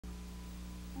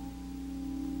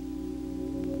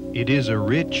It is a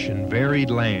rich and varied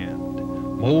land,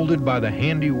 molded by the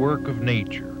handiwork of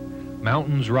nature.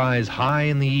 Mountains rise high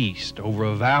in the east over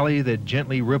a valley that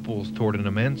gently ripples toward an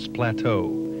immense plateau.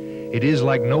 It is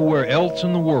like nowhere else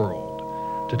in the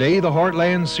world. Today, the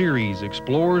Heartland Series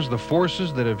explores the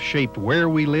forces that have shaped where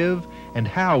we live and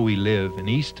how we live in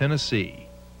East Tennessee.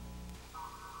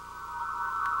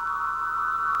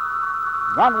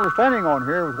 The mountain we're standing on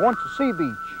here was once a sea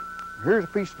beach. Here's a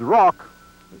piece of the rock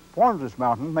that forms this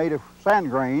mountain, made of sand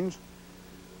grains,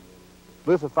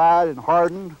 lithified and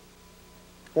hardened,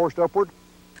 forced upward.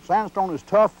 Sandstone is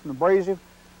tough and abrasive.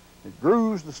 It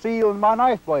grooves the steel in my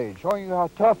knife blade, showing you how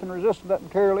tough and resistant that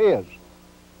material is.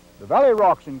 The valley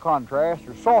rocks, in contrast,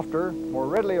 are softer, more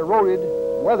readily eroded,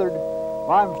 weathered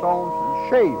limestones and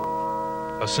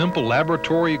shales. A simple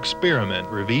laboratory experiment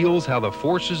reveals how the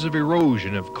forces of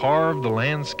erosion have carved the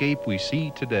landscape we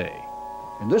see today.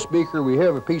 In this beaker, we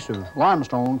have a piece of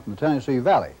limestone from the Tennessee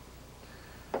Valley.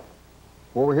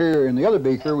 Over here in the other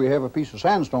beaker, we have a piece of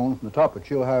sandstone from the top of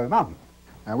Chilhowee Mountain.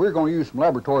 Now, we're going to use some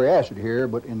laboratory acid here,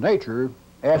 but in nature,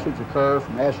 acids occur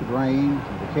from acid rain,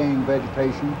 from decaying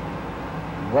vegetation,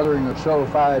 and weathering of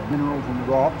sulfide minerals in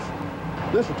the rocks.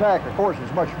 This attack, of course,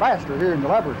 is much faster here in the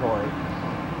laboratory,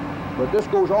 but this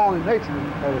goes on in nature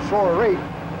at a slower rate.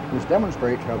 This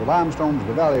demonstrates how the limestones of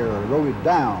the valley are eroded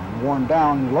down and worn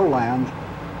down in the lowlands.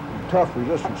 Tough,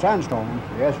 resistant sandstones,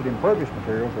 the acid impervious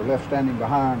materials, are left standing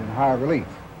behind in high relief.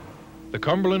 The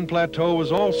Cumberland Plateau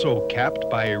is also capped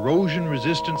by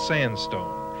erosion-resistant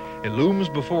sandstone. It looms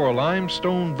before a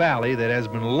limestone valley that has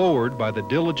been lowered by the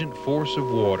diligent force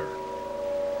of water.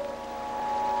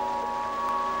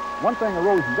 One thing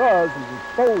erosion does is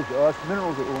expose to us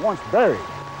minerals that were once buried.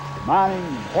 Mining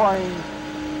and quarrying,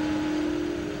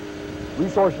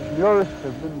 resources from the earth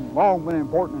have long been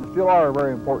important and still are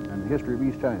very important in the history of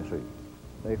East Tennessee.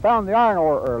 They found the iron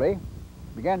ore early,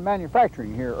 began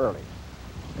manufacturing here early.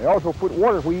 They also put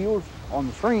water wheels on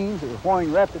the streams that were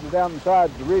flowing rapidly down the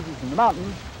sides of the ridges and the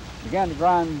mountains, began to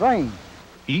grind and drain.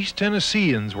 East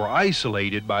Tennesseans were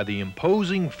isolated by the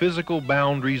imposing physical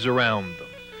boundaries around them.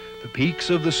 The peaks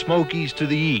of the Smokies to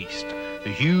the east, the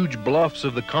huge bluffs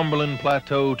of the Cumberland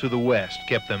Plateau to the west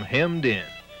kept them hemmed in.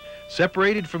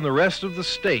 Separated from the rest of the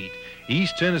state,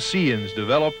 East Tennesseans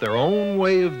developed their own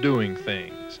way of doing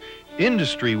things.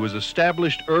 Industry was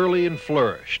established early and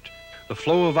flourished. The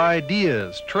flow of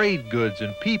ideas, trade goods,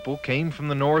 and people came from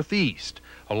the northeast,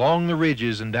 along the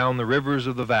ridges and down the rivers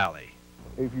of the valley.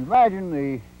 If you imagine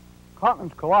the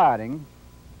continents colliding,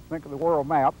 think of the world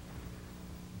map,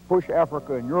 push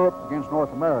Africa and Europe against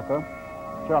North America,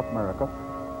 South America,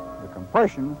 the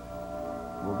compression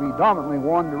will be dominantly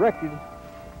one directed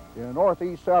in a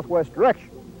northeast-southwest direction.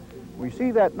 We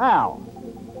see that now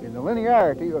in the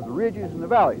linearity of the ridges and the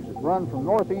valleys that run from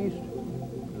northeast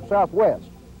to southwest.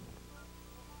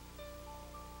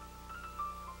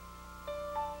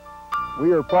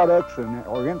 We are products and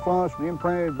are influenced and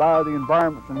imprinted by the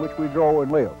environments in which we grow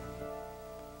and live.